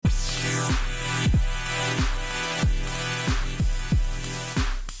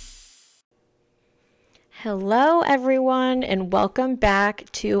Hello, everyone, and welcome back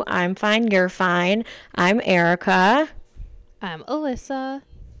to I'm Fine, You're Fine. I'm Erica, I'm Alyssa.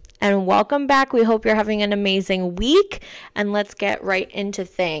 and welcome back. We hope you're having an amazing week, and let's get right into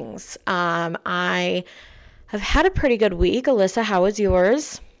things. I have had a pretty good week. Alyssa, how was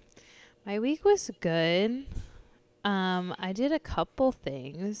yours? My week was good. I did a couple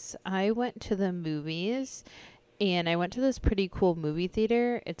things. I went to the movies and I went to this pretty cool movie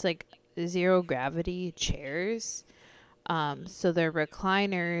theater. It's like zero gravity chairs. So they're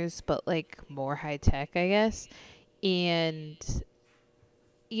recliners, but like more high tech, I guess. And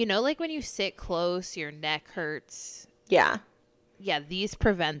like when you sit close, your neck hurts. Yeah. Yeah, these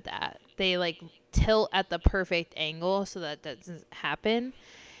prevent that. They like tilt at the perfect angle so that doesn't happen.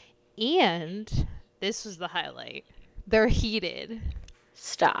 And this was the highlight. They're heated.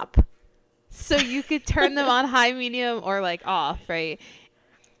 Stop. So you could turn them on high, medium, or like off, right?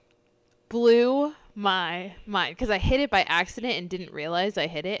 Blew my mind because I hit it by accident and didn't realize I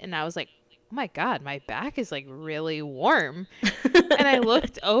hit it. And I was like, oh my God, my back is like really warm. And I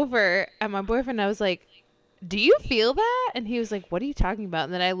looked over at my boyfriend. I was like, do you feel that? And he was like, what are you talking about?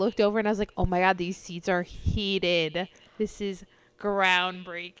 And then I looked over and I was like, oh my God, these seats are heated. This is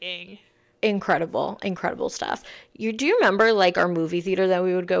groundbreaking. Incredible stuff. Do you remember like our movie theater that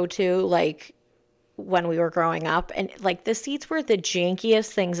we would go to like when we were growing up, and like the seats were the jankiest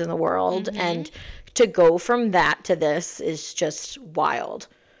things in the world, and to go from that to this is just wild.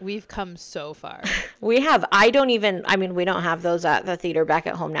 We've come so far. We don't have those at the theater back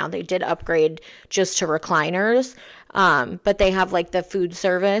at home now. They did upgrade just to recliners. But they have like the food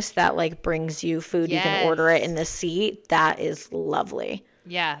service that like brings you food. Yes. You can order it in the seat. That is lovely.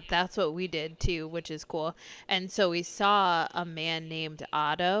 Yeah, that's what we did too, which is cool. And so we saw a man named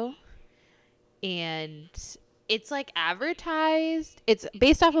Otto, and it's like advertised. It's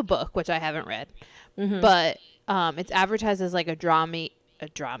based off a book, which I haven't read, but it's advertised as like a drama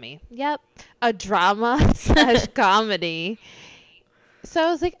 / comedy. So I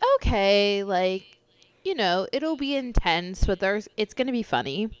was like, okay, like, it'll be intense, but it's going to be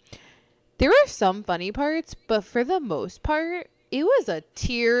funny. There were some funny parts, but for the most part, it was a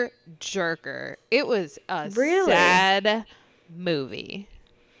tear jerker. It was a sad movie.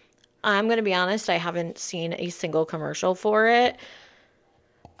 I'm going to be honest, I haven't seen a single commercial for it.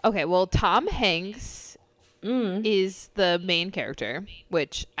 Okay, well, Tom Hanks is the main character,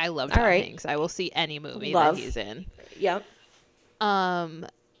 which I love Tom Hanks. I will see any movie that he's in. Yep.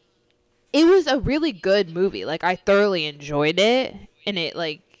 It was a really good movie. Like, I thoroughly enjoyed it, and it,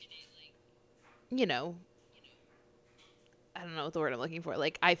 like, I don't know what the word I'm looking for.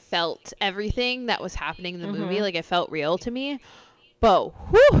 Like, I felt everything that was happening in the movie. Like, it felt real to me. But,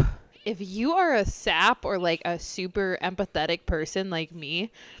 whew, if you are a sap or, like, a super empathetic person like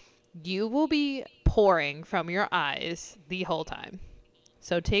me, you will be pouring from your eyes the whole time.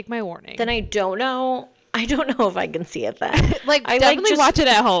 So take my warning. Then I don't know if I can see it then. Like, I definitely watch it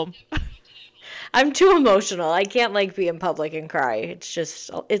at home. I'm too emotional. I can't, like, be in public and cry. It's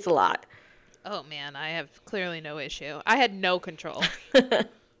a lot. Oh, man, I have clearly no issue. I had no control.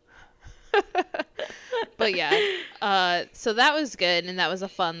 But, yeah. So that was good, and that was a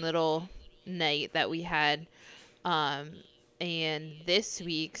fun little night that we had. And this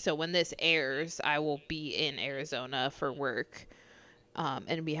week, so when this airs, I will be in Arizona for work.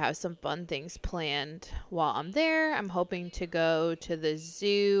 And we have some fun things planned while I'm there. I'm hoping to go to the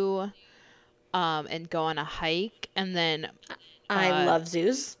zoo and go on a hike. And then I love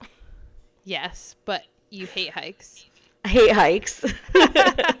zoos. Yes, but you hate hikes. I hate hikes.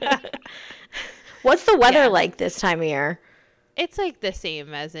 What's the weather like this time of year? It's like the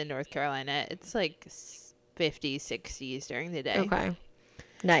same as in North Carolina. It's like 50s, 60s during the day. Okay.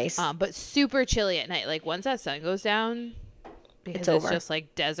 Nice. But super chilly at night. Like once that sun goes down, because it's just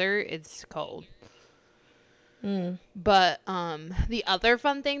like desert, it's cold. But the other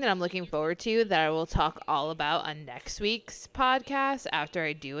fun thing that I'm looking forward to that I will talk all about on next week's podcast after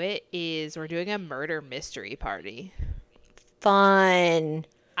I do it is we're doing a murder mystery party. Fun.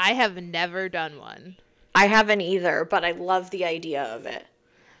 I have never done one. I haven't either, but I love the idea of it.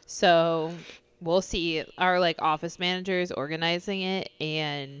 So we'll see. Our like office manager is organizing it,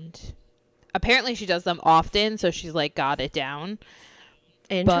 and apparently she does them often, so she's like got it doon.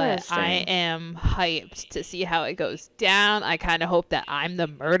 But I am hyped to see how it goes down. I kind of hope that I'm the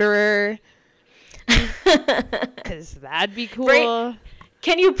murderer, because that'd be cool. Right.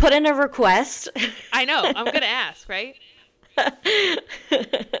 Can you put in a request? I know. I'm going to ask, right?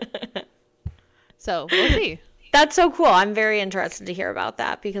 So we'll see. That's so cool. I'm very interested to hear about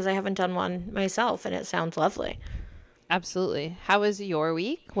that because I haven't done one myself, and it sounds lovely. Absolutely. How was your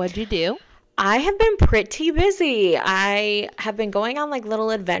week? What'd you do? I have been pretty busy. I have been going on like little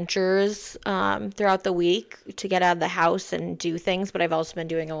adventures throughout the week to get out of the house and do things, but I've also been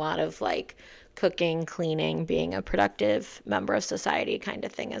doing a lot of like cooking, cleaning, being a productive member of society kind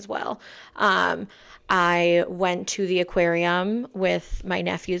of thing as well. I went to the aquarium with my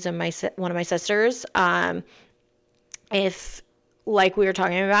nephews and one of my sisters. If like we were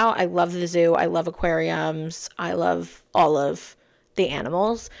talking about, I love the zoo. I love aquariums. I love all of the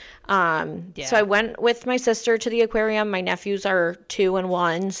animals. So I went with my sister to the aquarium. My nephews are 2 and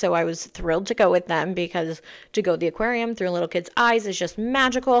 1, so I was thrilled to go with them because to go to the aquarium through a little kid's eyes is just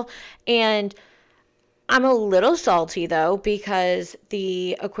magical. And I'm a little salty though because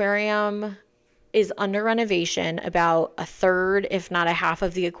the aquarium is under renovation. About a third, if not a half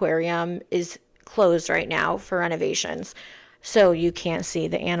of the aquarium is closed right now for renovations. So you can't see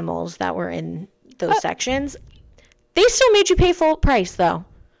the animals that were in those sections. They still made you pay full price though.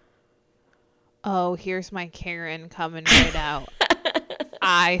 Oh, here's my Karen coming right out.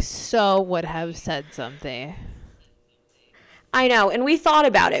 I so would have said something. I know, and we thought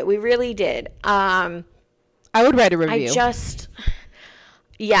about it. We really did. I would write a review.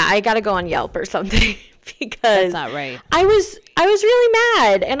 I got to go on Yelp or something because that's not right. I was really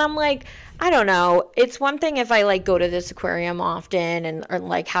mad, and I'm like, I don't know. It's one thing if I like go to this aquarium often and or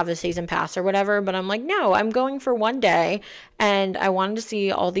like have a season pass or whatever, but I'm like, no, I'm going for one day and I wanted to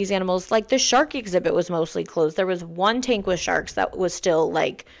see all these animals. Like the shark exhibit was mostly closed. There was one tank with sharks that was still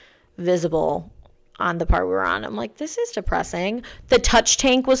like visible on the part we were on. I'm like, this is depressing. The touch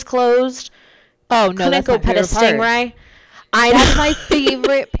tank was closed. Oh no, couldn't that's go my pet a favorite stingray. That's my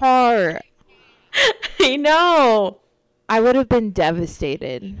favorite part. I know. I would have been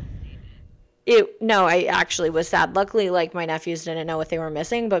devastated. No, I actually was sad. Luckily, like my nephews didn't know what they were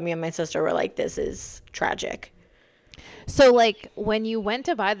missing, but me and my sister were like, this is tragic. So like when you went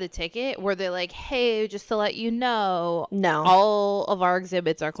to buy the ticket, were they like, hey, just to let you know, no, all of our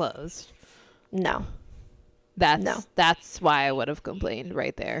exhibits are closed? No. That's why I would have complained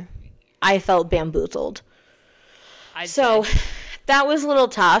right there. I felt bamboozled. That was a little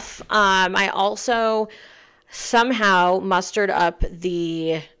tough. I also somehow mustered up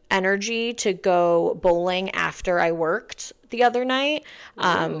the energy to go bowling after I worked the other night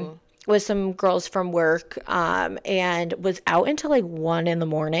with some girls from work and was out until like 1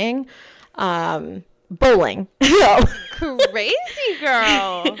 a.m. Bowling. Crazy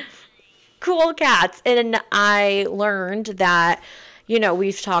girl. Cool cats. And I learned that,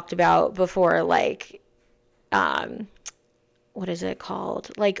 we've talked about before, like, what is it called?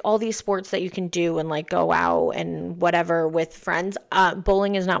 Like all these sports that you can do and like go out and whatever with friends.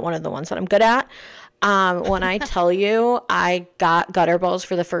 Bowling is not one of the ones that I'm good at. When I tell you I got gutter balls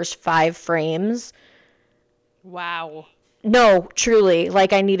for the first 5 frames. Wow. No, truly.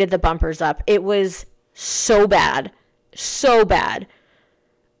 Like I needed the bumpers up. It was so bad. So bad.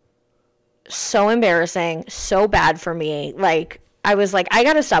 So embarrassing. So bad for me. Like I was like, I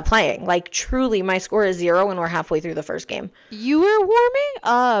got to stop playing. Like, truly, my score is 0 and we're halfway through the first game. You were warming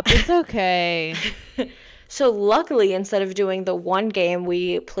up. It's okay. So, luckily, instead of doing the one game,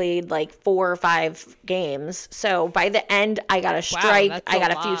 we played like 4 or 5 games. So, by the end, I got a strike. Wow, I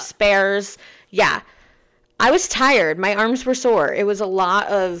got a few spares. Yeah. I was tired. My arms were sore. It was a lot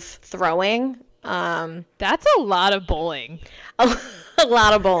of throwing. That's a lot of bowling. A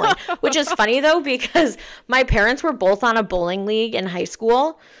lot of bowling, which is funny though because my parents were both on a bowling league in high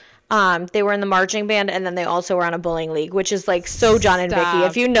school. They were in the marching band and then they also were on a bowling league, which is like so John and Vicky.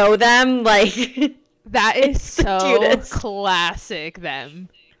 If you know them, like that is so classic them.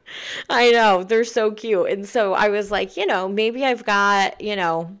 I know, they're so cute. And so I was like, maybe I've got,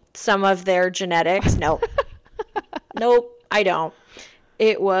 some of their genetics. Nope. Nope, I don't.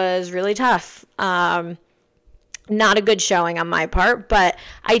 It was really tough. Not a good showing on my part, but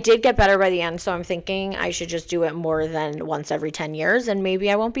I did get better by the end, so I'm thinking I should just do it more than once every 10 years, and maybe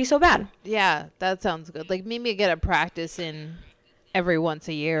I won't be so bad. Yeah, that sounds good. Like, maybe get a practice in every once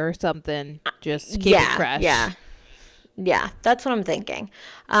a year or something. Just keep it fresh. Yeah, that's what I'm thinking.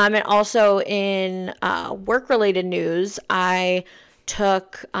 And also in work-related news, I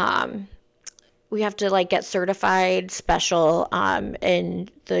took... we have to, like, get certified special in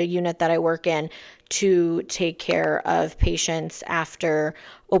the unit that I work in to take care of patients after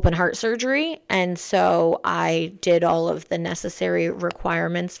open heart surgery. And so I did all of the necessary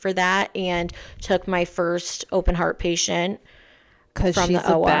requirements for that and took my first open heart patient from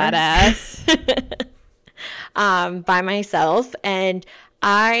the OR. Badass. By myself. And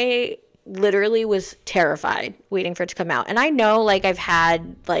I literally was terrified waiting for it to come out. And I know, like, I've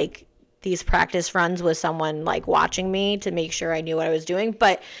had, like, these practice runs with someone like watching me to make sure I knew what I was doing.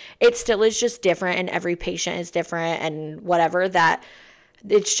 But it still is just different, and every patient is different and whatever, that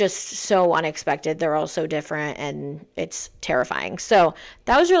it's just so unexpected. They're all so different, and it's terrifying. So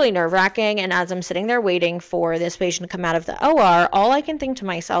that was really nerve-wracking. And as I'm sitting there waiting for this patient to come out of the OR, all I can think to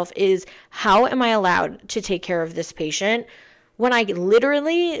myself is, how am I allowed to take care of this patient when I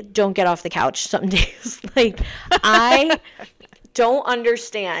literally don't get off the couch some days? Like, I don't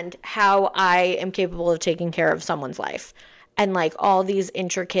understand how I am capable of taking care of someone's life. And like all these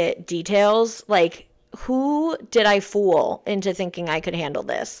intricate details, like, who did I fool into thinking I could handle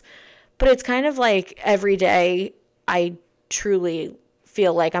this? But it's kind of like every day I truly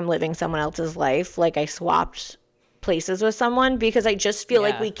feel like I'm living someone else's life. Like I swapped places with someone, because I just feel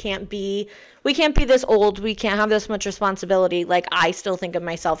like we can't be this old. We can't have this much responsibility. Like, I still think of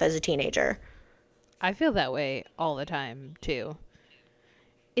myself as a teenager. I feel that way all the time too.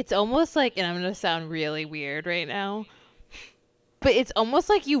 It's almost like, and I'm going to sound really weird right now, but it's almost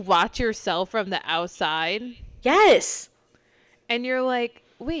like you watch yourself from the outside. Yes. And you're like,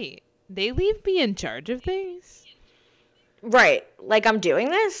 wait, they leave me in charge of things? Right. Like, I'm doing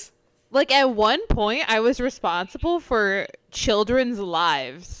this? Like, at one point, I was responsible for children's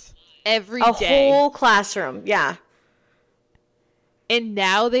lives every day. A whole classroom. Yeah. And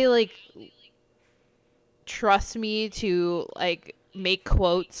now they, like, trust me to, like, make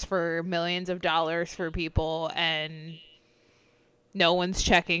quotes for millions of dollars for people, and no one's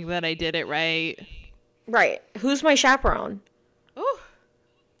checking that I did it right. Right. Who's my chaperone? Ooh.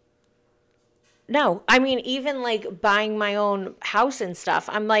 No. I mean, even like buying my own house and stuff,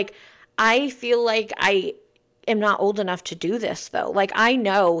 I'm like, I feel like I am not old enough to do this, though. Like, I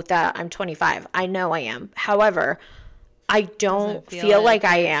know that I'm 25. I know I am. However, I don't feel like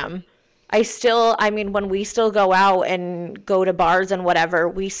I am. I mean, when we still go out and go to bars and whatever,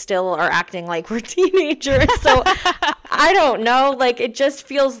 we still are acting like we're teenagers. So I don't know. Like, it just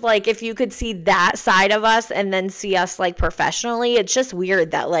feels like if you could see that side of us and then see us like professionally, it's just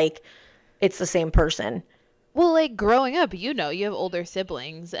weird that like it's the same person. Well, like, growing up, you know, you have older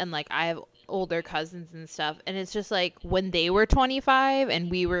siblings, and like I have older cousins and stuff, and it's just like when they were 25 and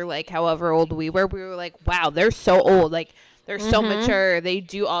we were like however old we were like, wow, they're so old. Like, they're so mature. They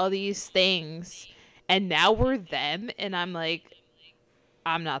do all these things. And now we're them. And I'm like,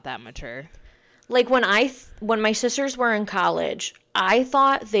 I'm not that mature. Like, when my sisters were in college, I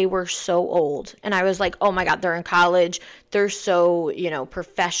thought they were so old. And I was like, oh my God, they're in college. They're so, you know,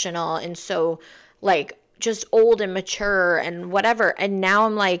 professional and so like just old and mature and whatever. And now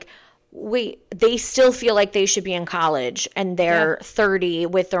I'm like, wait, they still feel like they should be in college, and they're 30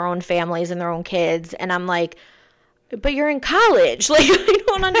 with their own families and their own kids. And I'm like, but you're in college. Like, I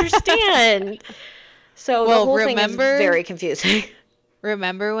don't understand. So the whole thing is very confusing.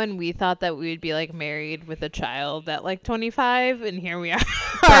 Remember when we thought that we would be like married with a child at like 25, and here we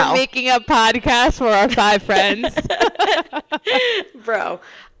are making a podcast for our 5 friends. Bro,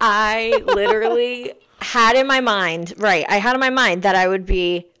 I literally had in my mind that I would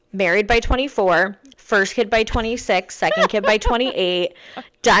be married by 24, first kid by 26, second kid by 28,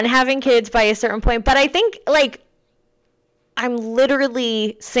 done having kids by a certain point. But I think like I'm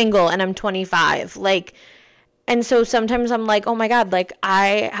literally single and I'm 25. Like, and so sometimes I'm like, oh my God, like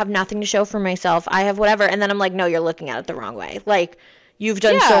I have nothing to show for myself. I have whatever. And then I'm like, no, you're looking at it the wrong way. Like, you've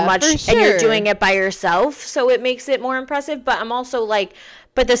done so much and you're doing it by yourself. So it makes it more impressive. But I'm also like,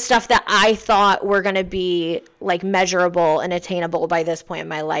 but the stuff that I thought were going to be like measurable and attainable by this point in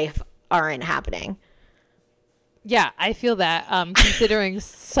my life aren't happening. Yeah, I feel that. Considering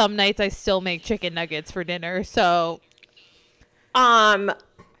some nights I still make chicken nuggets for dinner. So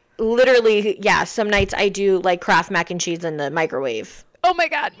literally, yeah, some nights I do like Kraft mac and cheese in the microwave. Oh my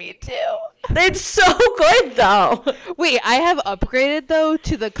God, me too. It's so good though. Wait, I have upgraded though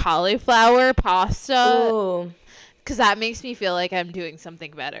to the cauliflower pasta. Ooh. Because that makes me feel like I'm doing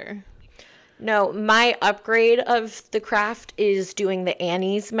something better. No, my upgrade of the Kraft is doing the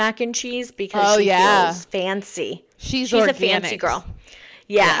Annie's mac and cheese because she feels fancy. She's a fancy girl.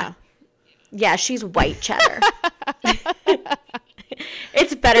 Yeah. Yeah, she's white cheddar.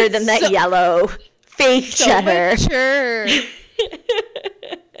 It's better than that yellow fake cheddar. Mature.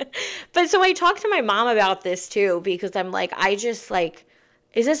 But so I talked to my mom about this too, because I'm like, I just like,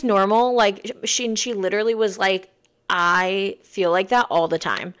 is this normal? Like she literally was like, I feel like that all the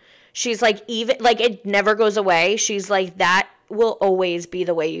time. She's like, even like it never goes away. She's like, that will always be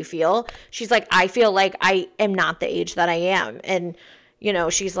the way you feel. She's like, I feel like I am not the age that I am. And you know,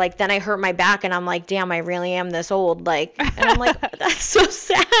 she's like, then I hurt my back and I'm like, damn, I really am this old. Like, and I'm like, that's so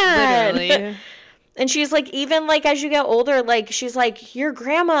sad. Literally. And she's like, even like as you get older, like she's like, your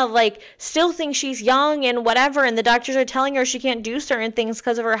grandma like still thinks she's young and whatever, and the doctors are telling her she can't do certain things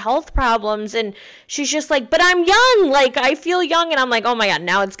because of her health problems, and she's just like, but I'm young, like I feel young, and I'm like, oh my god,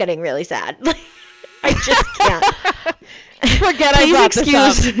 now it's getting really sad. Like I just can't. Forget I brought this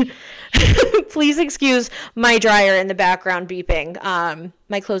up. Please excuse my dryer in the background beeping.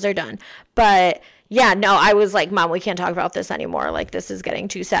 My clothes are done, but. Yeah, no, I was like, Mom, we can't talk about this anymore. Like, this is getting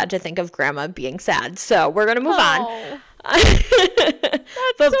too sad to think of Grandma being sad. So we're going to move on.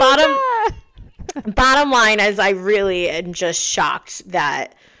 But so bottom line is I really am just shocked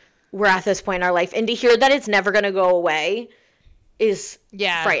that we're at this point in our life. And to hear that it's never going to go away is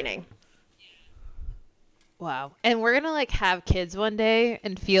frightening. Wow. And we're going to, like, have kids one day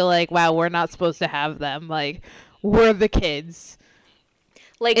and feel like, wow, we're not supposed to have them. Like, we're the kids.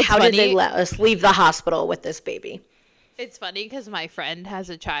 Like, how did they let us leave the hospital with this baby? It's funny because my friend has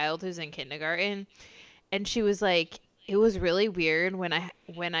a child who's in kindergarten, and she was like, it was really weird when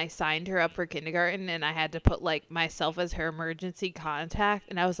I signed her up for kindergarten and I had to put, like, myself as her emergency contact.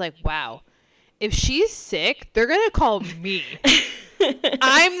 And I was like, wow, if she's sick, they're going to call me.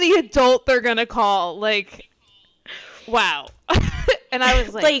 I'm the adult they're going to call. Like, wow. And I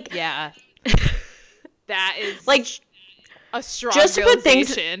was like yeah, that is like a strong just to put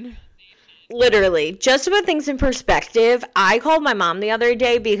things in perspective, I called my mom the other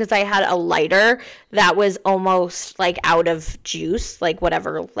day because I had a lighter that was almost like out of juice, like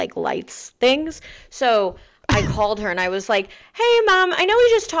whatever, like lights things. So I called her and I was like, hey Mom, I know we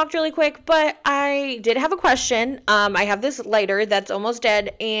just talked really quick, but I did have a question. I have this lighter that's almost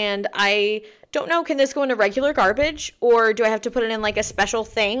dead and I don't know, can this go into regular garbage or do I have to put it in like a special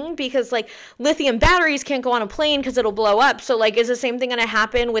thing? Because like lithium batteries can't go on a plane because it'll blow up. So like, is the same thing going to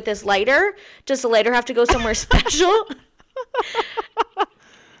happen with this lighter? Does the lighter have to go somewhere special?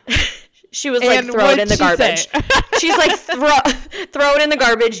 She was like, throw it in the garbage. She's like, throw it in the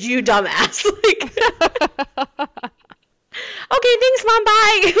garbage, you dumbass. Like, okay, thanks, Mom,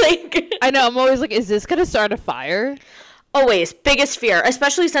 bye. Like, I know, I'm always like, is this going to start a fire? Always. Biggest fear,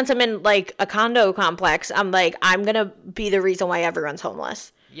 especially since I'm in like a condo complex. I'm like, I'm going to be the reason why everyone's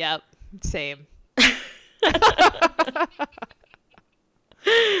homeless. Yep. Same.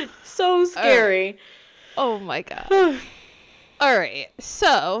 So scary. Oh my God. All right.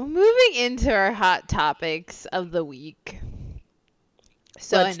 So moving into our hot topics of the week.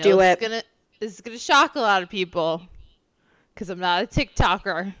 So Let's I know do this it. is gonna shock a lot of people because I'm not a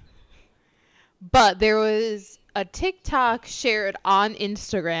TikToker. But there was a TikTok shared on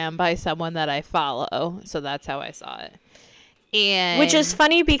Instagram by someone that I follow. So that's how I saw it. And which is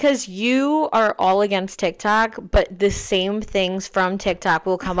funny because you are all against TikTok, but the same things from TikTok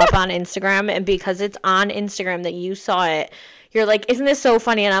will come up on Instagram. And because it's on Instagram that you saw it, you're like, isn't this so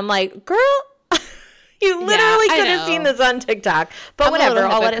funny? And I'm like, girl, you literally could have seen this on TikTok. But I'm whatever,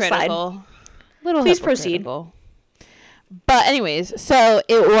 I'll let it slide. Please proceed. But anyways, so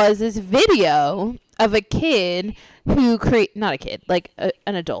it was this video of a kid who not a kid, like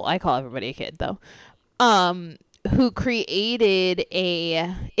an adult. I call everybody a kid though. Who created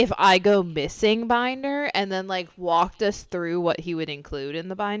a if I go missing binder and then like walked us through what he would include in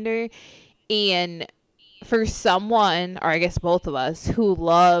the binder. And for someone, or I guess both of us, who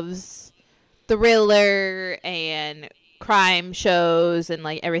loves thriller and crime shows and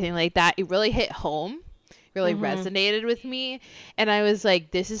like everything like that, it really hit home. Really resonated with me. And I was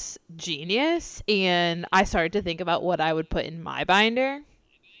like, this is genius. And I started to think about what I would put in my binder.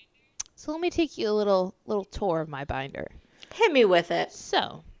 So let me take you a little tour of my binder. Hit me with it.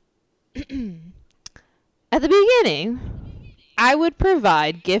 So, at the beginning, I would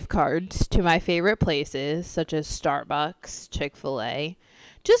provide gift cards to my favorite places, such as Starbucks, Chick-fil-A,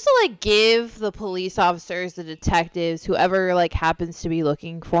 just to, like, give the police officers, the detectives, whoever, like, happens to be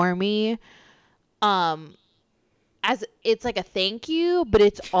looking for me, as it's, like, a thank you, but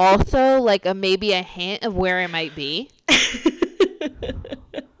it's also, like, maybe a hint of where I might be.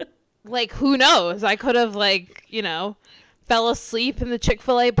 Like, who knows? I could have, like, fell asleep in the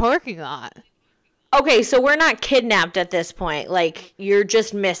Chick-fil-A parking lot. Okay, so we're not kidnapped at this point. Like, you're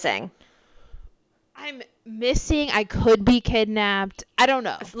just missing. I'm missing. I could be kidnapped. I don't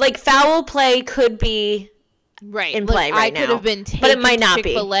know. Like, foul play could be in play right now. I could have been taken but it might not to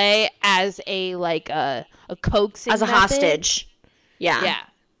Chick-fil-A as a coaxing as a method. hostage. Yeah. Yeah.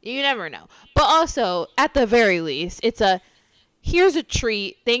 You never know. But also, at the very least, it's here's a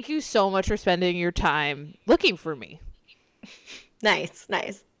treat. Thank you so much for spending your time looking for me. Nice.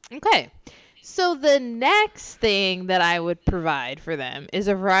 Okay. So the next thing that I would provide for them is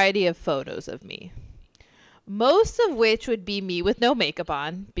a variety of photos of me. Most of which would be me with no makeup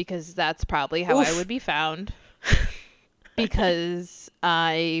on, because that's probably how I would be found. Because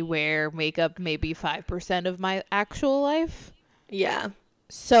I wear makeup maybe 5% of my actual life. Yeah.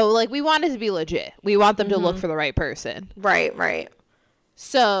 So, like, we want it to be legit. We want them to look for the right person. Right, right.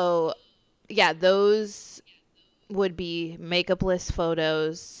 So, yeah, those would be makeup-less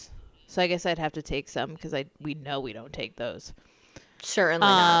photos. So I guess I'd have to take some because we know we don't take those. Certainly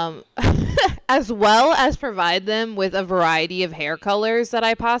not. As well as provide them with a variety of hair colors that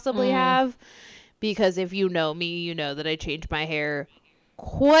I possibly have. Because if you know me, you know that I change my hair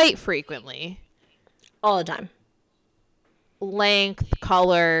quite frequently. All the time. Length,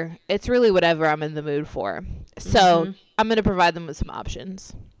 color, it's really whatever I'm in the mood for. So I'm going to provide them with some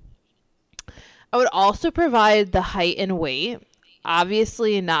options. I would also provide the height and weight,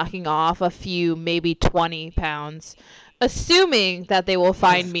 obviously knocking off a few, maybe 20 pounds, assuming that they will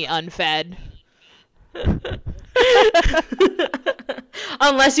find me unfed.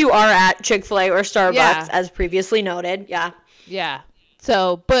 Unless you are at Chick-fil-A or Starbucks, Yeah. as previously noted. Yeah. Yeah.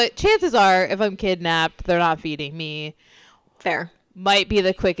 So, but chances are, if I'm kidnapped, they're not feeding me. Fair. Might be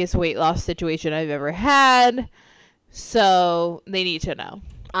the quickest weight loss situation I've ever had. So they need to know.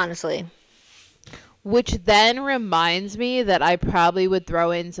 Honestly. Which then reminds me that I probably would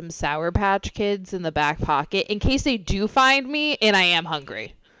throw in some Sour Patch Kids in the back pocket in case they do find me and I am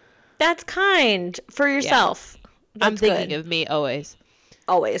hungry. That's kind for yourself. Yeah. I'm thinking of me always.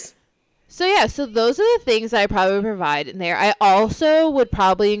 Always. So yeah, so those are the things I probably provide in there. I also would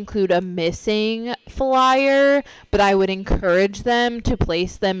probably include a missing flyer, but I would encourage them to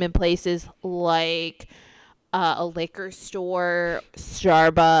place them in places like a liquor store,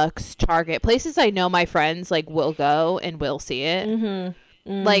 Starbucks, Target, places I know my friends like will go and will see it.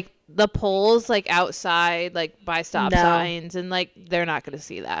 Like the poles like outside, like by stop signs, and like they're not going to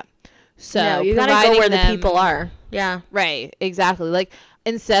see that. So no, you gotta go where the people are. Yeah. Right, exactly. Like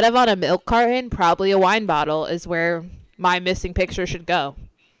instead of on a milk carton, probably a wine bottle is where my missing picture should go.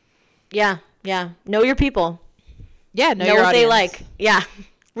 Yeah, yeah. Know your people. Yeah, know your what audience. They like. Yeah.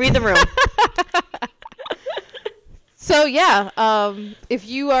 Read the room. So yeah, if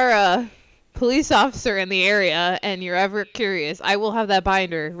you are a police officer in the area and you're ever curious, I will have that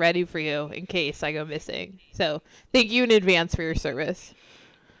binder ready for you in case I go missing. So thank you in advance for your service.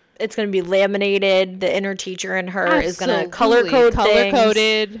 It's going to be laminated. The inner teacher in her is going to color things.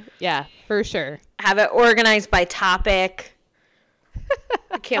 coded. Yeah, for sure. Have it organized by topic.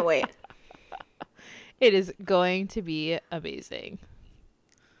 I can't wait. It is going to be amazing.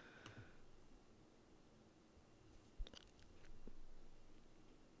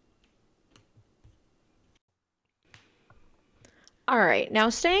 All right. Now,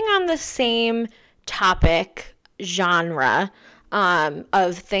 staying on the same topic genre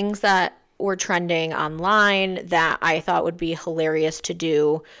of things that were trending online that I thought would be hilarious to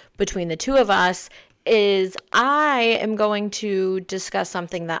do between the two of us is I am going to discuss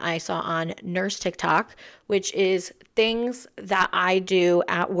something that I saw on Nurse TikTok, which is things that I do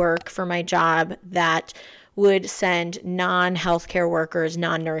at work for my job that would send non-healthcare workers,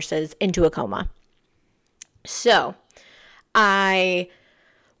 non-nurses into a coma. So I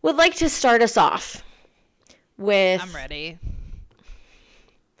would like to start us off with I'm ready.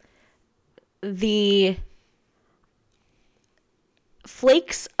 The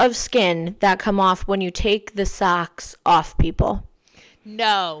flakes of skin that come off when you take the socks off people.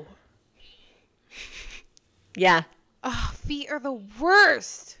 No. Yeah. Oh, feet are the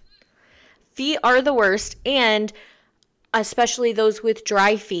worst. Feet are the worst, and especially those with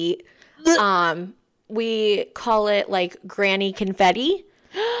dry feet. We call it like granny confetti.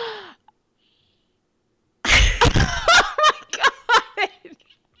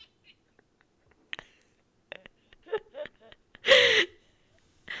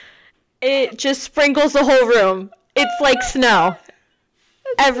 It just sprinkles the whole room. It's like snow.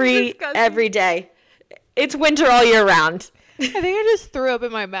 Every day. It's winter all year round. I think I just threw up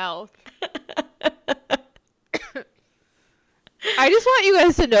in my mouth. I just want you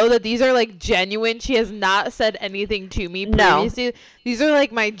guys to know that these are like genuine. She has not said anything to me previously. No. These are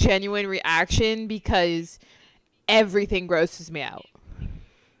like my genuine reaction because everything grosses me out.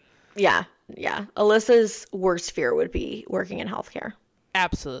 Yeah. Yeah. Alyssa's worst fear would be working in healthcare.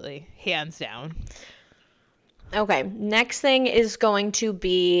 Absolutely. Hands down. Okay. Next thing is going to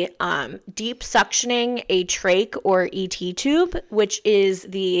be deep suctioning a trach or ET tube, which is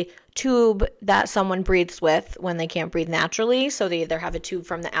the tube that someone breathes with when they can't breathe naturally. So they either have a tube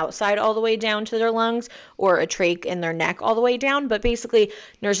from the outside all the way down to their lungs or a trach in their neck all the way down. But basically,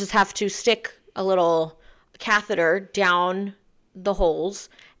 nurses have to stick a little catheter down the holes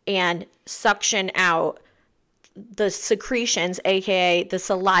and suction out the secretions, aka the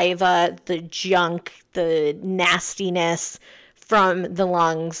saliva, the junk, the nastiness from the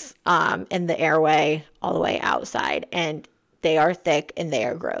lungs and the airway all the way outside. And they are thick and they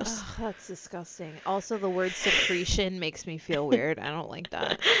are gross. Oh, that's disgusting. Also, the word secretion makes me feel weird. I don't like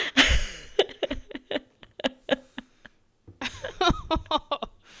that.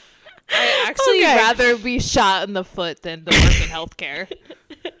 I actually rather be shot in the foot than to work in healthcare.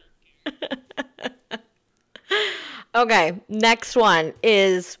 Okay, next one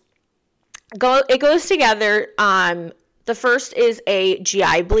is it goes together. The first is a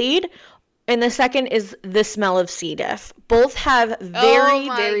GI bleed, and the second is the smell of C. diff. Both have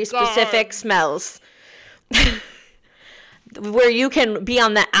very specific smells. Where you can be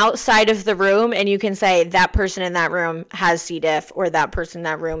on the outside of the room and you can say that person in that room has C. diff or that person in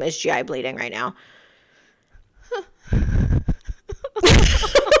that room is GI bleeding right now.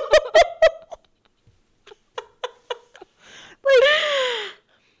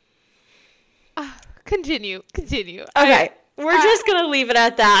 Continue. Okay, we're just going to leave it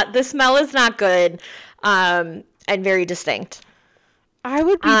at that. The smell is not good and very distinct. I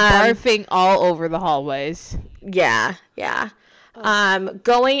would be barfing all over the hallways. Yeah.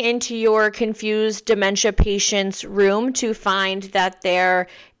 Going into your confused dementia patient's room to find that there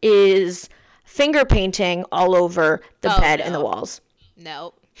is finger painting all over the bed and the walls.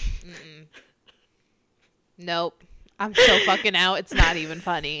 Nope. Nope. I'm so fucking out. It's not even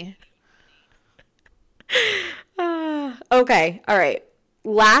funny. Okay. All right.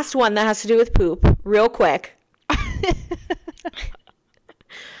 Last one that has to do with poop. Real quick.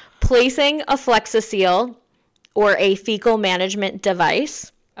 Placing a Flexi-Seal or a fecal management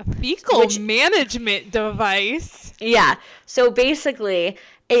device. A fecal management device? Yeah. So basically,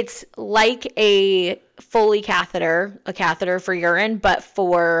 it's like a Foley catheter, a catheter for urine, but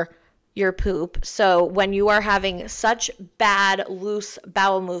for your poop. So when you are having such bad, loose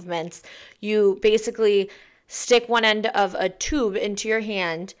bowel movements, you basically stick one end of a tube into your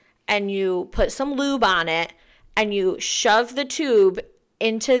hand and you put some lube on it and you shove the tube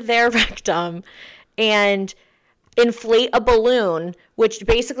into their rectum and inflate a balloon, which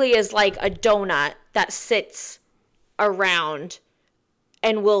basically is like a donut that sits around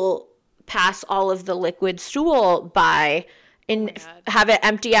and will pass all of the liquid stool by and have it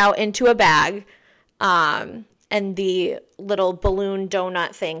empty out into a bag. And the little balloon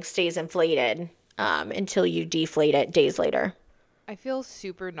donut thing stays inflated until you deflate it days later. I feel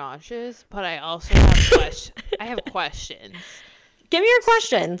super nauseous, but I also have I have questions. Give me your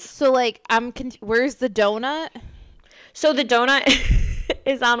questions. So, like, where's the donut? So the donut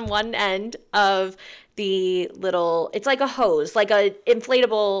is on one end of the little, it's like a hose, like a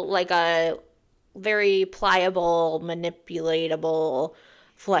inflatable, like a very pliable, manipulatable,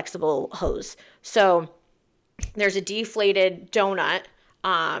 flexible hose. So there's a deflated donut,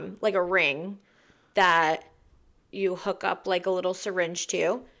 like a ring that you hook up like a little syringe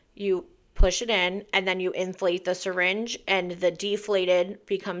to. You push it in and then you inflate the syringe and the deflated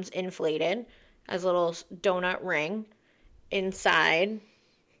becomes inflated as a little donut ring inside.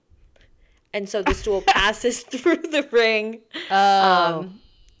 And so the stool passes through the ring,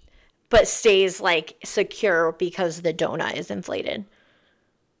 but stays like secure because the donut is inflated.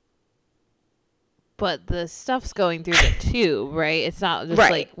 But the stuff's going through the tube, right? It's not just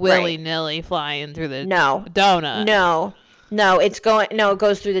like willy-nilly flying through the donut. No, it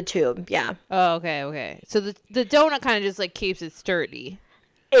goes through the tube. Yeah. Oh, okay. So the donut kind of just like keeps it sturdy.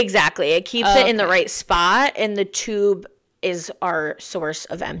 Exactly. It keeps it in the right spot, and the tube is our source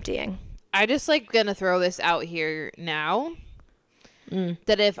of emptying. I just like gonna throw this out here now.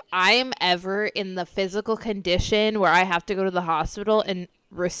 That if I am ever in the physical condition where I have to go to the hospital and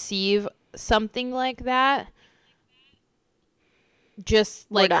receive something like that,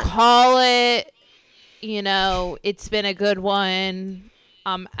 just like call it, it's been a good one,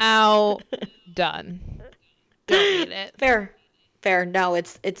 I'm out. Done. Don't need it. Fair. No,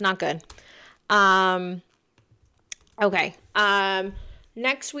 it's not good. Okay.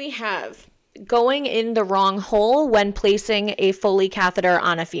 Next we have going in the wrong hole when placing a Foley catheter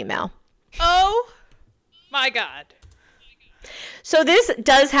on a female. Oh my God. So this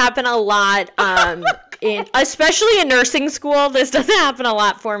does happen a lot, especially in nursing school. This doesn't happen a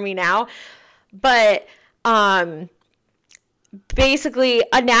lot for me now. But basically,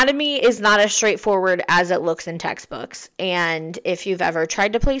 anatomy is not as straightforward as it looks in textbooks. And if you've ever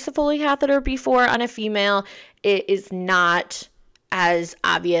tried to place a Foley catheter before on a female, it is not as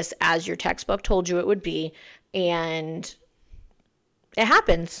obvious as your textbook told you it would be. And it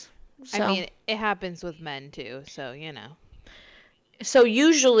happens. So. I mean, it happens with men too, so. So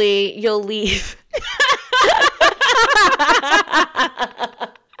usually you'll leave.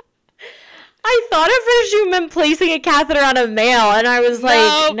 I thought at first you meant placing a catheter on a male, and I was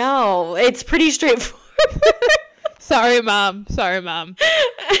like, no, it's pretty straightforward. Sorry, Mom.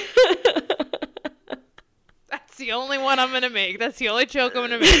 That's the only one I'm going to make. That's the only joke I'm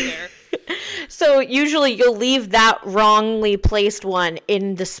going to make there. So usually you'll leave that wrongly placed one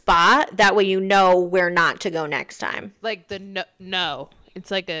in the spot. That way you know where not to go next time. Like the no. It's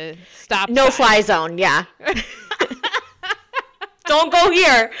like a stop No sign. fly zone, yeah. Don't go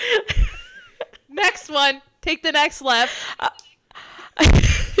here. Next one. Take the next left.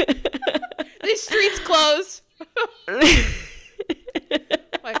 This street's closed. Oh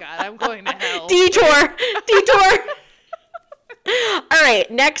my God, I'm going to hell. Detour. All right,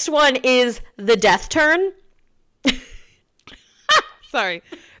 next one is the death turn. Sorry.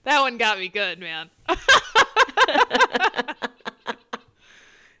 That one got me good, man.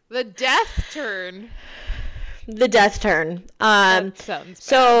 The death turn. That sounds bad.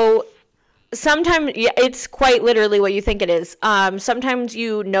 So sometimes it's quite literally what you think it is. Sometimes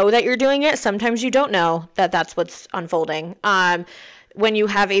you know that you're doing it. Sometimes you don't know that that's what's unfolding. When you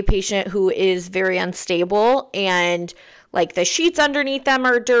have a patient who is very unstable and like the sheets underneath them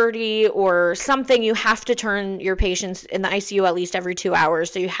are dirty or something, you have to turn your patients in the ICU at least every 2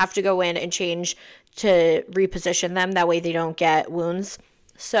 hours. So you have to go in and change to reposition them. That way they don't get wounds.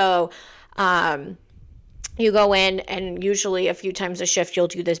 So you go in and usually a few times a shift, you'll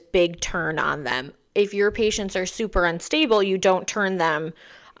do this big turn on them. If your patients are super unstable, you don't turn them.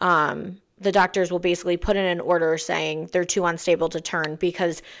 The doctors will basically put in an order saying they're too unstable to turn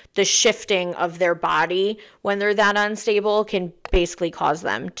because the shifting of their body when they're that unstable can basically cause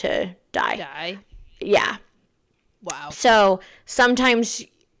them to die. Yeah. Wow. So sometimes,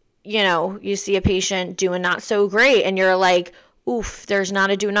 you see a patient doing not so great and you're like, oof, there's not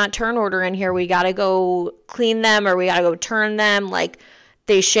a do not turn order in here. We got to go clean them or we got to go turn them. Like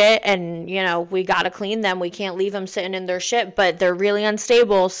they shit and, we got to clean them. We can't leave them sitting in their shit, but they're really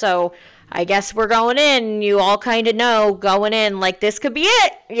unstable. So I guess we're going in. You all kind of know going in, like, this could be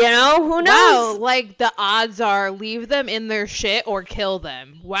it. Who knows? Wow, like the odds are leave them in their shit or kill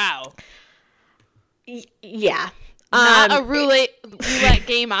them. Wow. Yeah. Not a roulette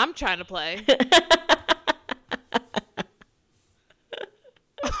game I'm trying to play.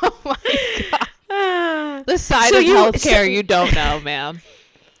 Oh my God. The side of healthcare you don't know, ma'am.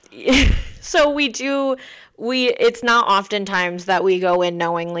 So it's not oftentimes that we go in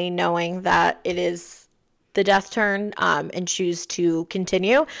knowing that it is the death turn and choose to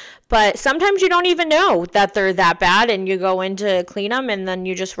continue. But sometimes you don't even know that they're that bad and you go in to clean them and then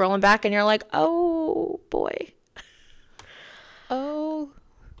you just roll them back and you're like, oh boy. Oh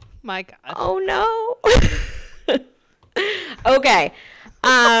my God. Oh no. Okay.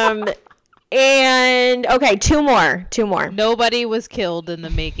 And okay, two more. Nobody was killed in the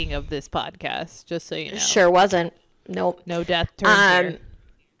making of this podcast, just so you know. Sure wasn't. Nope. No death turns here.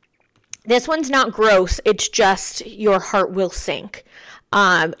 This one's not gross. It's just your heart will sink.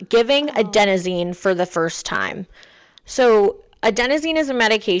 Giving adenosine for the first time. So adenosine is a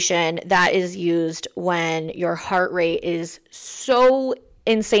medication that is used when your heart rate is so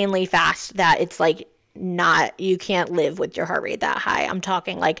insanely fast that it's like you can't live with your heart rate that high. I'm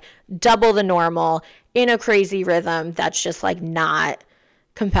talking like double the normal in a crazy rhythm that's just like not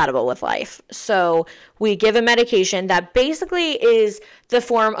compatible with life. So we give a medication that basically is the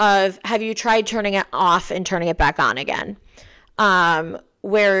form of, have you tried turning it off and turning it back on again?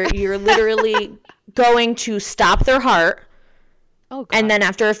 Where you're literally going to stop their heart. Oh, God. And then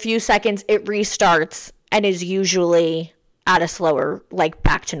after a few seconds it restarts and is usually at a slower, like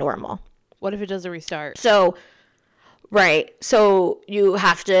back to normal. What if it doesn't restart? So, right. So you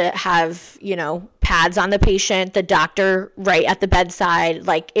have to have, pads on the patient, the doctor right at the bedside.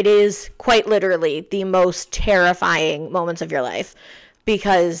 Like it is quite literally the most terrifying moments of your life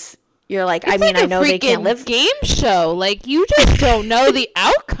because you're like, I know they can't live. Game show. Like you just don't know the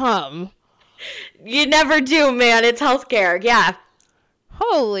outcome. You never do, man. It's healthcare. Yeah.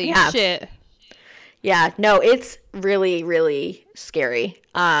 Holy shit. Yeah. No, it's really, really scary.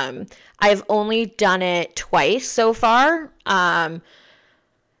 I've only done it twice so far.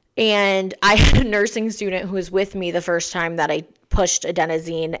 And I had a nursing student who was with me the first time that I pushed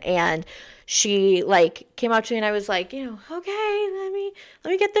adenosine, and she came up to me and I was like, okay, let me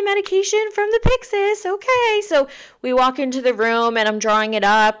get the medication from the Pyxis. Okay. So we walk into the room and I'm drawing it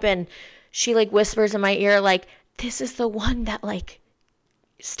up and she whispers in my ear, this is the one that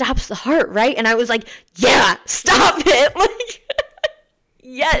stops the heart, right? And I was like, yeah, stop it.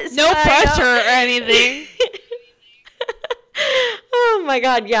 Yes. No pressure or anything. Oh my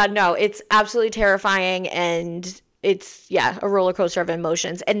God. Yeah, no, it's absolutely terrifying. And it's a roller coaster of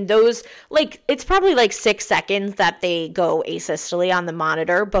emotions. And those, like, it's probably like 6 seconds that they go asystole on the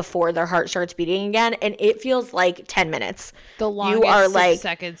monitor before their heart starts beating again, and it feels like 10 minutes. The longest you are 6 like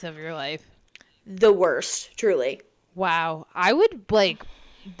seconds of your life. the worst, truly. Wow. I would like,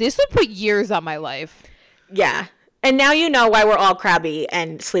 this would put years on my life. Yeah. And now you know why we're all crabby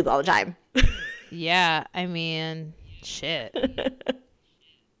and sleep all the time. Yeah, I mean, shit.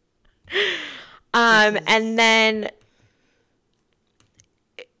 And then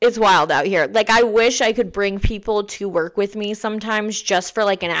it's wild out here. Like, I wish I could bring people to work with me sometimes just for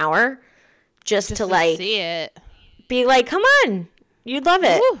like an hour, just to like see it. Be like, come on, you'd love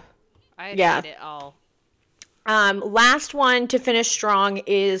it. Ooh, I hate it all. Last one to finish strong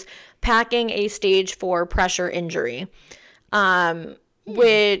is packing a stage 4 pressure injury,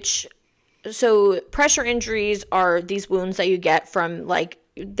 which, so pressure injuries are these wounds that you get from, like,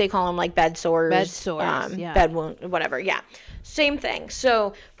 they call them like bed sores, bed wound, whatever. Yeah. Same thing.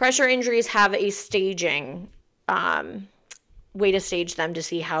 So pressure injuries have a staging, way to stage them to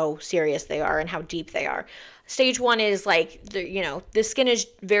see how serious they are and how deep they are. Stage 1 is like, the skin is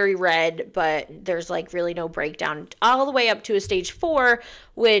very red, but there's like really no breakdown, all the way up to a stage 4,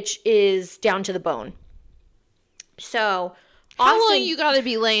 which is down to the bone. So how long you got to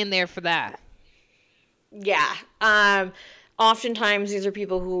be laying there for that? Yeah. Oftentimes these are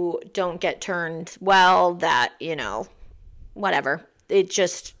people who don't get turned well, that, whatever.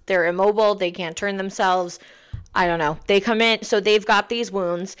 They're immobile. They can't turn themselves. I don't know. They come in, so they've got these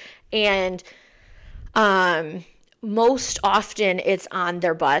wounds, and most often it's on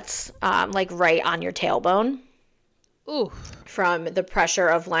their butts, like right on your tailbone. Ooh. From the pressure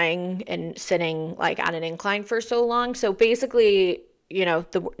of lying and sitting like on an incline for so long. So basically,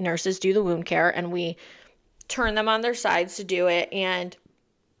 the nurses do the wound care, and we turn them on their sides to do it. And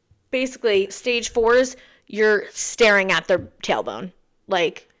basically stage 4s, you're staring at their tailbone.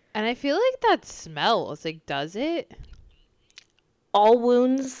 Like, and I feel like that smells. Like, does it? All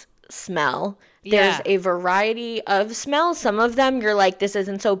wounds smell. There's a variety of smells. Some of them you're like, this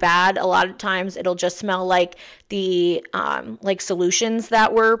isn't so bad. A lot of times it'll just smell like the like solutions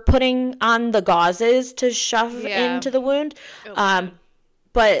that we're putting on the gauzes to shove into the wound.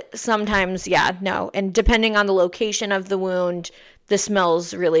 But sometimes, no. And depending on the location of the wound, the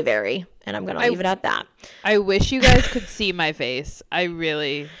smells really vary. And I'm going to leave it at that. I wish you guys could see my face. I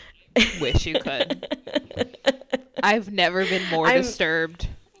really wish you could. I've never been more disturbed.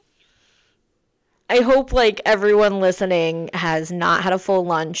 I hope like everyone listening has not had a full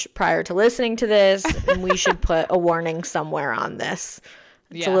lunch prior to listening to this. And we should put a warning somewhere on this.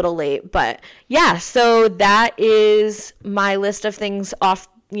 It's a little late, but so that is my list of things off,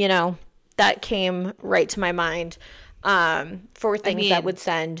 that came right to my mind, for things that would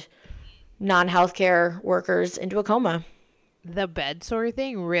send non-healthcare workers into a coma. The bed sore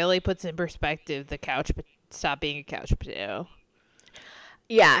thing really puts in perspective the couch, but stop being a couch potato.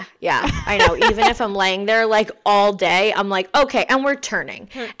 Yeah, I know. Even if I'm laying there like all day, I'm like, okay, and we're turning.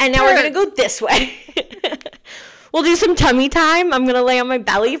 And now we're going to go this way. We'll do some tummy time. I'm going to lay on my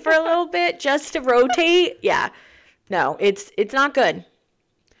belly for a little bit just to rotate. Yeah. No, it's not good.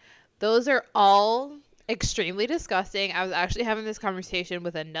 Those are all extremely disgusting. I was actually having this conversation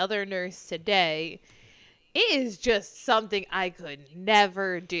with another nurse today. It is just something I could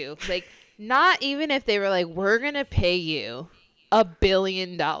never do. Like, not even if they were like, we're going to pay you $1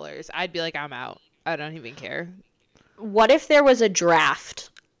 billion. I'd be like, I'm out. I don't even care. What if there was a draft?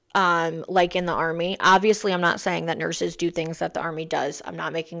 Like in the Army. Obviously, I'm not saying that nurses do things that the Army does. I'm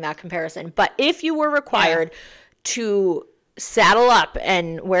not making that comparison. But if you were required to saddle up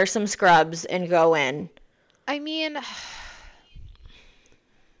and wear some scrubs and go in. I mean,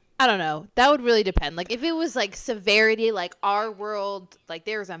 I don't know. That would really depend. Like, if it was like severity, like our world, like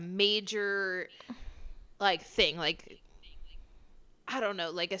there's a major like thing, like, I don't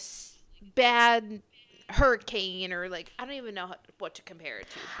know, like a bad hurricane, or like, I don't even know what to compare it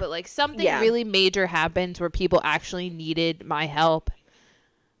to, but like something really major happens where people actually needed my help,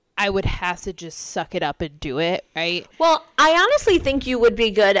 I would have to just suck it up and do it, right? Well, I honestly think you would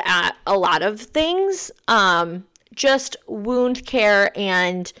be good at a lot of things. Just wound care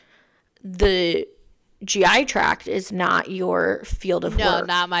and the GI tract is not your field of work. No,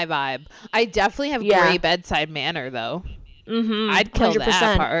 not my vibe. I definitely have great bedside manner, though. I'd kill 100%.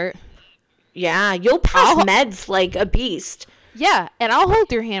 That part. Yeah, you'll pass meds like a beast. Yeah, and I'll hold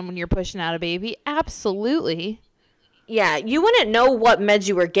your hand when you're pushing out a baby. Absolutely. Yeah, you wouldn't know what meds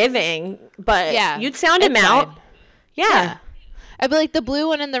you were giving, but you'd sound him out. Yeah. I'd be like, the blue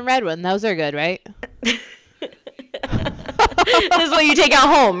one and the red one. Those are good, right? This is what you take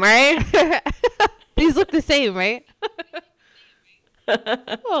out home, right? These look the same, right?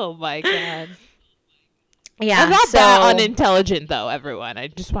 Oh my God. Yeah, I'm not that unintelligent, though, everyone. I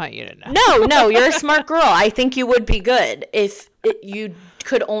just want you to know. No, you're a smart girl. I think you would be good if you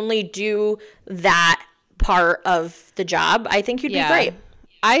could only do that part of the job. I think you'd be great.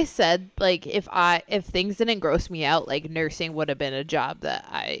 I said, like, if things didn't gross me out, like, nursing would have been a job that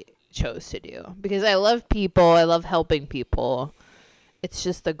I chose to do. Because I love people. I love helping people. It's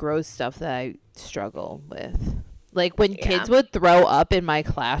just the gross stuff that I struggle with. Like, when kids would throw up in my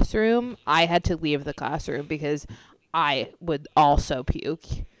classroom, I had to leave the classroom because I would also puke.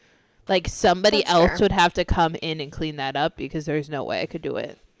 Like, somebody else would have to come in and clean that up because there's no way I could do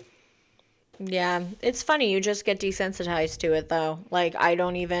it. Yeah, it's funny. You just get desensitized to it, though. Like, I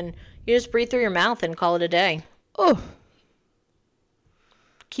don't even... You just breathe through your mouth and call it a day. Oh.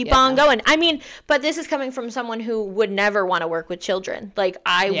 Keep on going. I mean, but this is coming from someone who would never want to work with children. Like,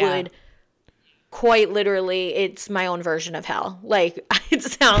 I would... Quite literally, it's my own version of hell. Like, it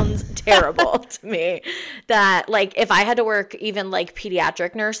sounds terrible to me that, like, if I had to work even, like,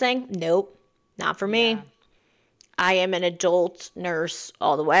 pediatric nursing, nope, not for me. Yeah. I am an adult nurse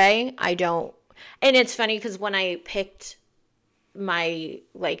all the way. I don't, and it's funny because when I picked my,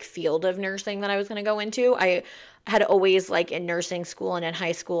 like, field of nursing that I was going to go into, I had always, like, in nursing school and in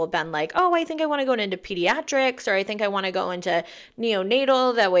high school been like, oh, I think I want to go into pediatrics, or I think I want to go into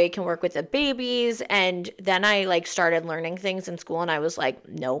neonatal. That way I can work with the babies. And then I, like, started learning things in school and I was like,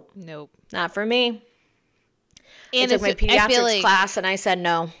 nope, not for me. And I took my pediatrics class and I said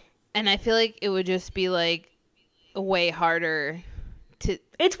no. And I feel like it would just be, like, way harder to...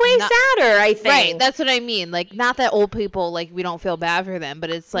 It's way sadder, I think. Right, that's what I mean. Like, not that old people, like, we don't feel bad for them, but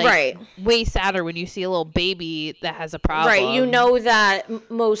it's, like, way sadder when you see a little baby that has a problem. Right, you know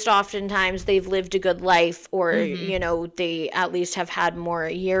that most oftentimes they've lived a good life, or, you know, they at least have had more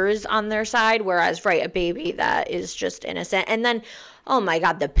years on their side, whereas, a baby that is just innocent. And then, oh my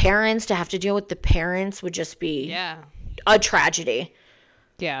God, the parents, to have to deal with the parents would just be a tragedy.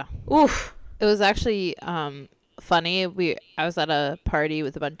 Yeah. Oof. It was actually... funny. I was at a party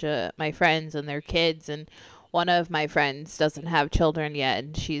with a bunch of my friends and their kids, and one of my friends doesn't have children yet,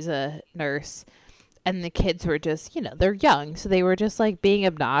 and she's a nurse, and the kids were just, you know, they're young, so they were just, like, being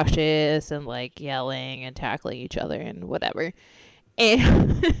obnoxious and, like, yelling and tackling each other and whatever.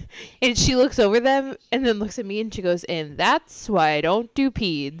 And and she looks over them and then looks at me and she goes, and that's why I don't do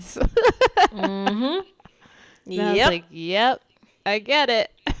peds. Mm-hmm. Yep. I was like, yep, I get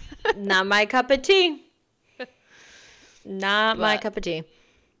it. Not my cup of tea. Not my cup of tea.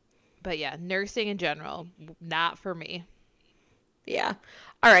 But yeah, nursing in general, not for me. Yeah.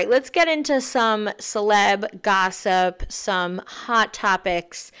 All right, let's get into some celeb gossip, some hot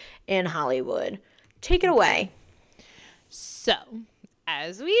topics in Hollywood. Take it away. So,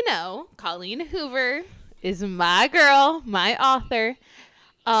 as we know, Colleen Hoover is my girl, my author.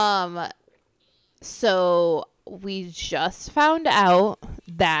 So we just found out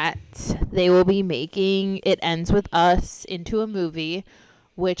that they will be making It Ends With Us into a movie,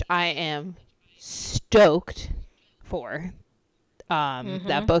 which I am stoked for.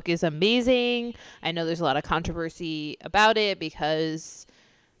 That book is amazing. I know there's a lot of controversy about it because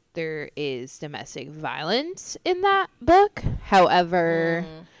there is domestic violence in that book. However,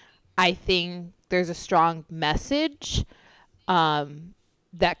 I think there's a strong message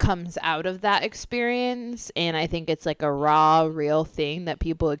that comes out of that experience, and I think it's like a raw, real thing that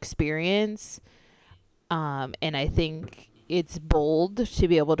people experience, and I think it's bold to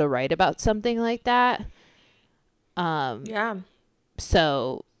be able to write about something like that.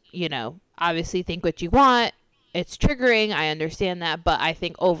 So, you know, obviously think what you want. It's triggering, I understand that, but I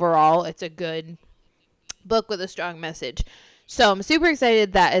think overall it's a good book with a strong message. So I'm super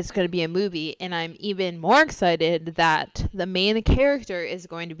excited that it's going to be a movie, and I'm even more excited that the main character is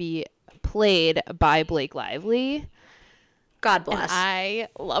going to be played by Blake Lively. God bless. And I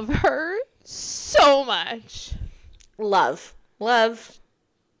love her so much. Love.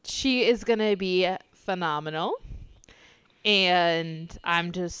 She is going to be phenomenal. And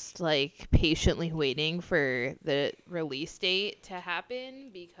I'm just, like, patiently waiting for the release date to happen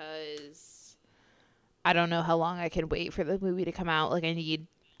because I don't know how long I can wait for the movie to come out. Like, I need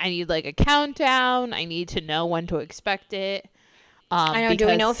like a countdown. I need to know when to expect it. I know. Do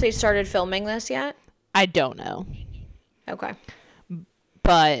we know if they started filming this yet? I don't know. Okay.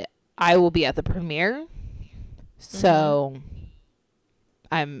 But I will be at the premiere. So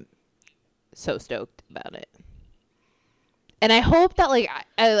I'm so stoked about it. And I hope that, like,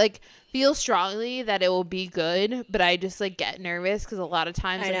 I like feel strongly that it will be good, but I just, like, get nervous because a lot of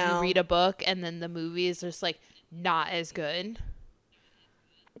times like, you read a book and then the movie is just, like, not as good.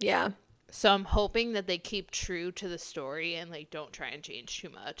 Yeah. So I'm hoping that they keep true to the story and like don't try and change too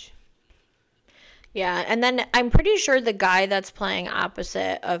much. Yeah, and then I'm pretty sure the guy that's playing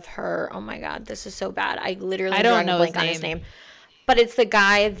opposite of her, oh my God, this is so bad. I literally I am don't drawing a know his blank on his name. name. But it's the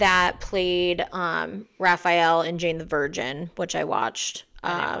guy that played Raphael in Jane the Virgin, which I watched.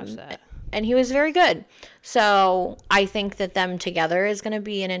 I didn't watch that. And he was very good. So I think that them together is going to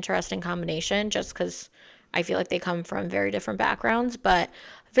be an interesting combination just because I feel like they come from very different backgrounds, but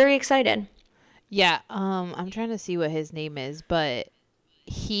very excited. Yeah, I'm trying to see what his name is, but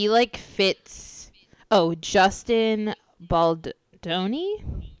he like fits. Oh, Justin Baldoni?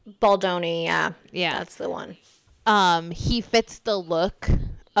 Baldoni, yeah, Yeah. that's the one. He fits the look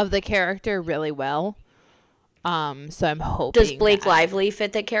of the character really well. So I'm hoping Does Blake that. Lively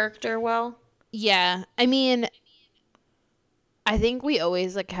fit the character well? Yeah, I mean, I think we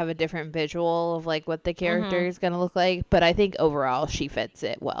always like have a different visual of like what the character is gonna look like, but I think overall she fits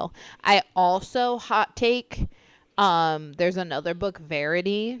it well. I also hot take. There's another book,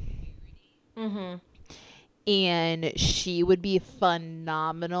 Verity. And she would be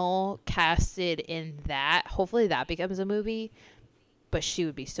phenomenal casted in that. Hopefully that becomes a movie. But she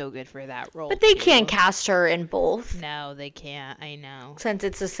would be so good for that role. But they too. can't cast her in both No, they can't. I know. since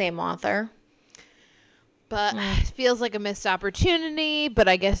it's the same author. But it feels like a missed opportunity. But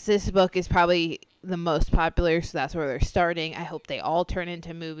I guess this book is probably the most popular, so that's where they're starting. I hope they all turn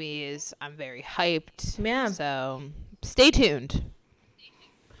into movies. I'm very hyped. Yeah. So stay tuned.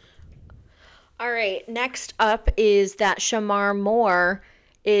 All right, next up is that Shamar Moore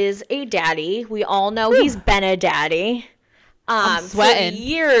is a daddy. We all know he's been a daddy. I'm sweating. For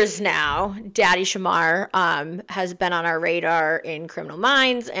years now, Daddy Shamar has been on our radar in Criminal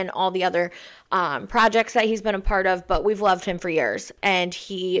Minds and all the other projects that he's been a part of, but we've loved him for years. And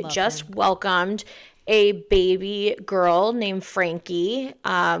he just welcomed a baby girl named Frankie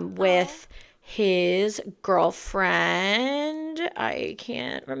with his girlfriend. I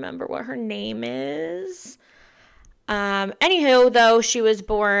can't remember what her name is. Anywho, though, she was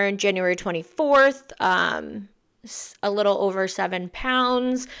born January 24th. A little over 7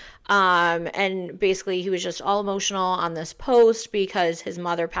 pounds. And basically he was just all emotional on this post because his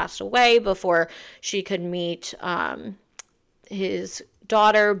mother passed away before she could meet his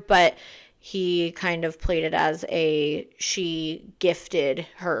daughter, but he kind of played it as she gifted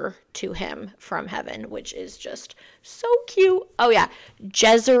her to him from heaven, which is just so cute. Oh yeah,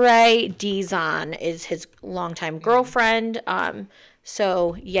 Desiree Dizon is his longtime girlfriend.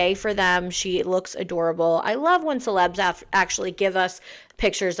 So yay for them. She looks adorable. I love when celebs actually give us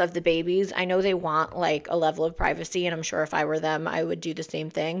pictures of the babies. I know they want like a level of privacy, and I'm sure if I were them, I would do the same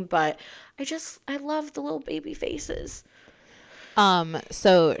thing. But I love the little baby faces.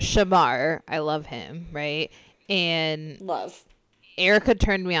 So Shamar, I love him, right? And Love. Erica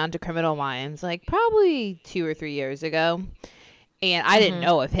turned me on to Criminal Minds like probably 2 or 3 years ago. And I didn't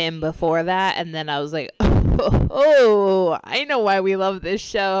know of him before that. And then I was like, oh, I know why we love this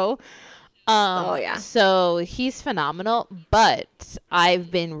show. Oh, yeah. So he's phenomenal. But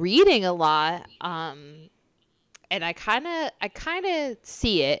I've been reading a lot. And I kind of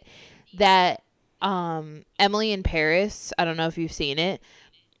see it that Emily in Paris, I don't know if you've seen it,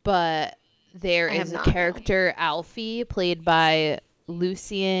 but there is a character, Alfie, played by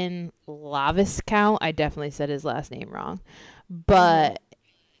Lucien Laviscount. I definitely said his last name wrong. But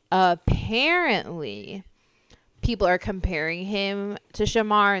apparently people are comparing him to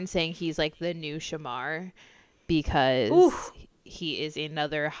Shamar and saying he's like the new Shamar because he is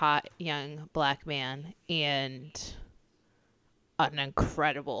another hot young black man and an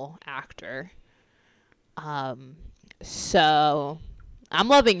incredible actor. So I'm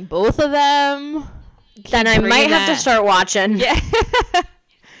loving both of them. Then I might have to start watching. Yeah.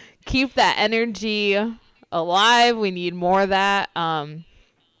 Keep that energy alive. We need more of that.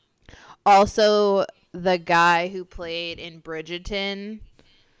 Also, the guy who played in Bridgerton,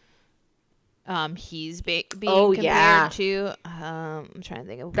 he's being compared to. I'm trying to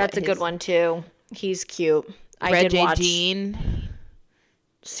think of that's a good one too. He's cute. I did watch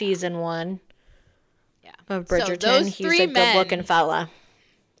season 1 of Bridgerton. So he's a good-looking fella.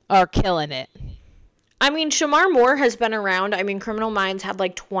 Are killing it. I mean, Shamar Moore has been around. I mean, Criminal Minds had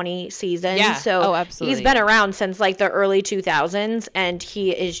like 20 seasons. Yeah. So absolutely. He's been around since like the early 2000s, and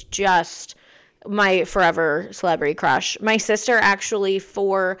he is just my forever celebrity crush. My sister actually,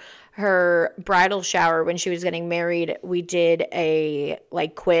 for her bridal shower when she was getting married, we did a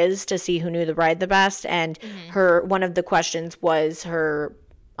like quiz to see who knew the bride the best, and one of the questions was her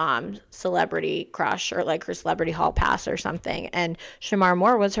celebrity crush or like her celebrity hall pass or something, and Shamar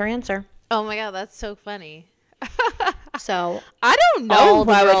Moore was her answer. Oh my god, that's so funny. So I don't know all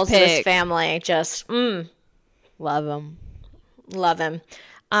who the I would girls in this pick. family just Love him. love him.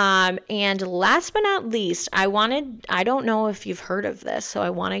 And last but not least, I don't know if you've heard of this, so I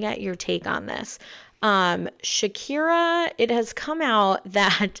want to get your take on this. Shakira, it has come out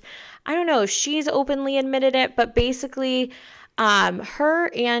that, I don't know if she's openly admitted it, but basically,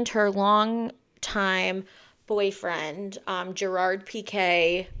 her and her long time boyfriend, Gerard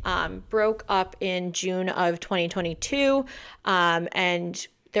Piqué, broke up in June of 2022. And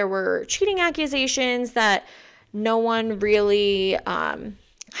there were cheating accusations that no one really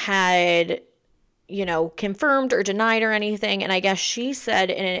had, confirmed or denied or anything. And I guess she said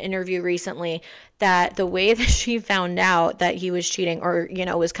in an interview recently that the way that she found out that he was cheating, or,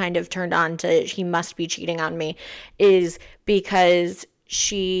 was kind of turned on to he must be cheating on me, is because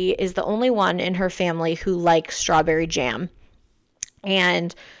she is the only one in her family who likes strawberry jam.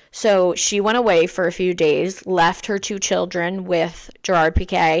 And so she went away for a few days, left her 2 children with Gerard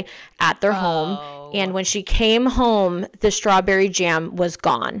Piqué at their home. And when she came home, the strawberry jam was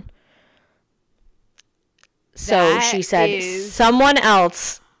gone. So she said, someone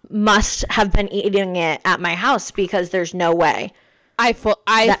else must have been eating it at my house because there's no way. I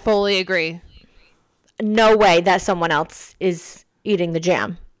fully agree. No way that someone else is eating the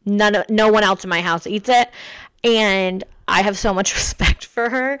jam. No one else in my house eats it. And I have so much respect for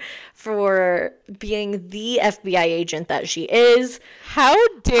her for being the FBI agent that she is. How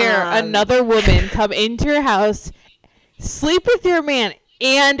dare another woman come into your house, sleep with your man,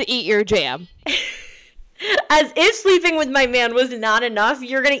 and eat your jam? As if sleeping with my man was not enough,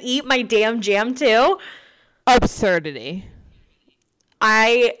 you're going to eat my damn jam too? Absurdity.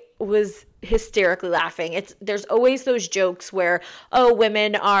 I was hysterically laughing. There's always those jokes where,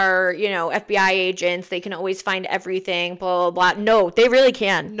 women are, FBI agents. They can always find everything, blah, blah, blah. No, they really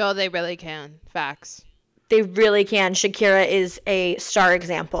can. No, they really can. Facts. They really can. Shakira is a star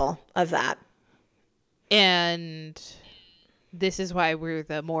example of that. And this is why we're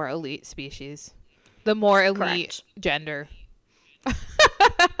the more elite species. The more elite Correct. Gender.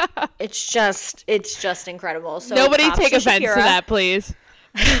 It's just incredible. So nobody take offense Shakira. to that, please.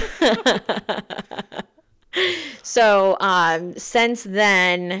 So since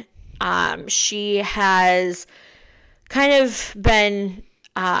then, she has kind of been,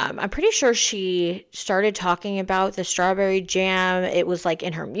 I'm pretty sure she started talking about the strawberry jam. It was like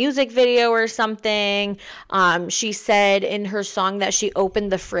in her music video or something. She said in her song that she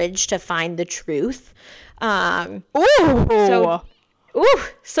opened the fridge to find the truth. So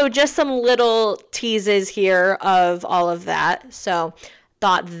just some little teases here of all of that. So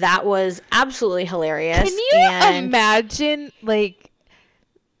thought that was absolutely hilarious. Can you imagine, like,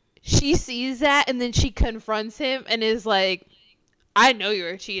 she sees that and then she confronts him and is like, I know you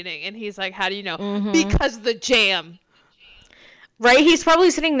were cheating. And he's like, how do you know? Mm-hmm. Because the jam. Right? He's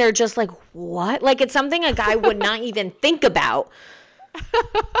probably sitting there just like, what? Like, it's something a guy would not even think about.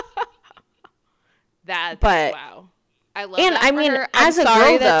 Wow. I love and that I for mean, her. as I'm a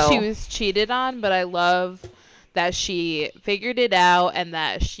sorry girl, that though, she was cheated on, but I love that she figured it out and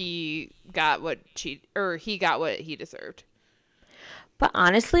that she got what he got what he deserved. But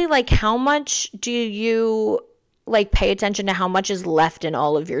honestly, like, how much do you like pay attention to how much is left in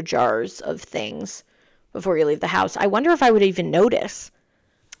all of your jars of things before you leave the house? I wonder if I would even notice.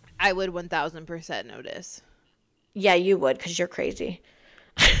 I would 1000% notice. Yeah, you would, because you're crazy.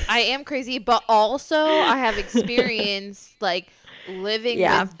 I am crazy, but also I have experienced like living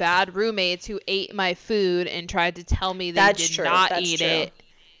with bad roommates who ate my food and tried to tell me they did not eat it.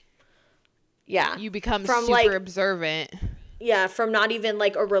 Yeah. You become super observant. Yeah, from not even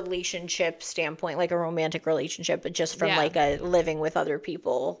like a relationship standpoint, like a romantic relationship, but just from like a living with other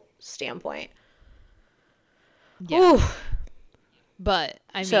people standpoint. Yeah. Ooh. But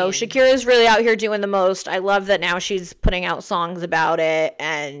so Shakira's really out here doing the most. I love that now she's putting out songs about it,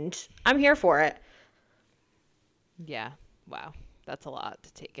 and I'm here for it. Yeah. Wow. That's a lot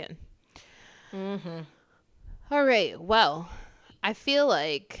to take in. Mm-hmm. All right. Well, I feel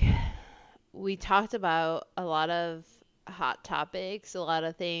like we talked about a lot of hot topics, a lot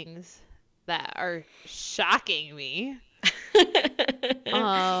of things that are shocking me.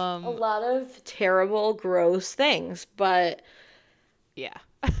 A lot of terrible, gross things, but yeah.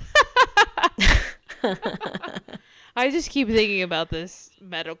 I just keep thinking about this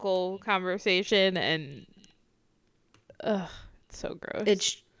medical conversation and it's so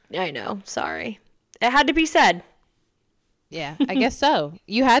gross. I know, sorry. It had to be said. Yeah, I guess so.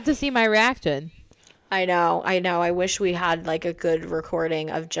 You had to see my reaction. I know. I wish we had like a good recording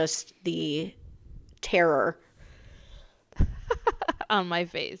of just the terror on my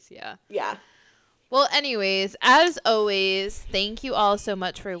face. Yeah. Well, anyways, as always, thank you all so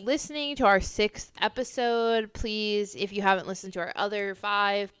much for listening to our 6th episode. Please, if you haven't listened to our other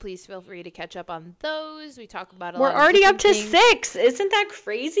 5, please feel free to catch up on those. We talk about a We're lot of already up to things. 6. Isn't that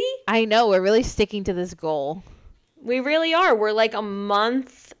crazy? I know. We're really sticking to this goal. We really are. We're like a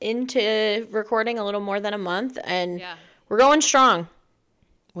month into recording, a little more than a month, and we're going strong.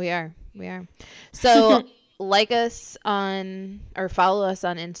 We are. So like us on, or follow us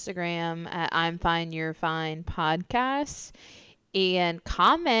on Instagram at I'm Fine, You're Fine podcast, and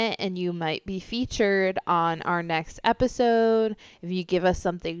comment, and you might be featured on our next episode. If you give us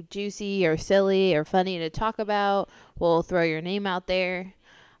something juicy or silly or funny to talk about, we'll throw your name out there.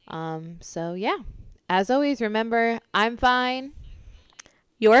 So yeah, as always, remember, I'm fine.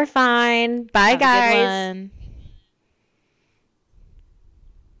 You're fine. Bye, Have guys. a good one.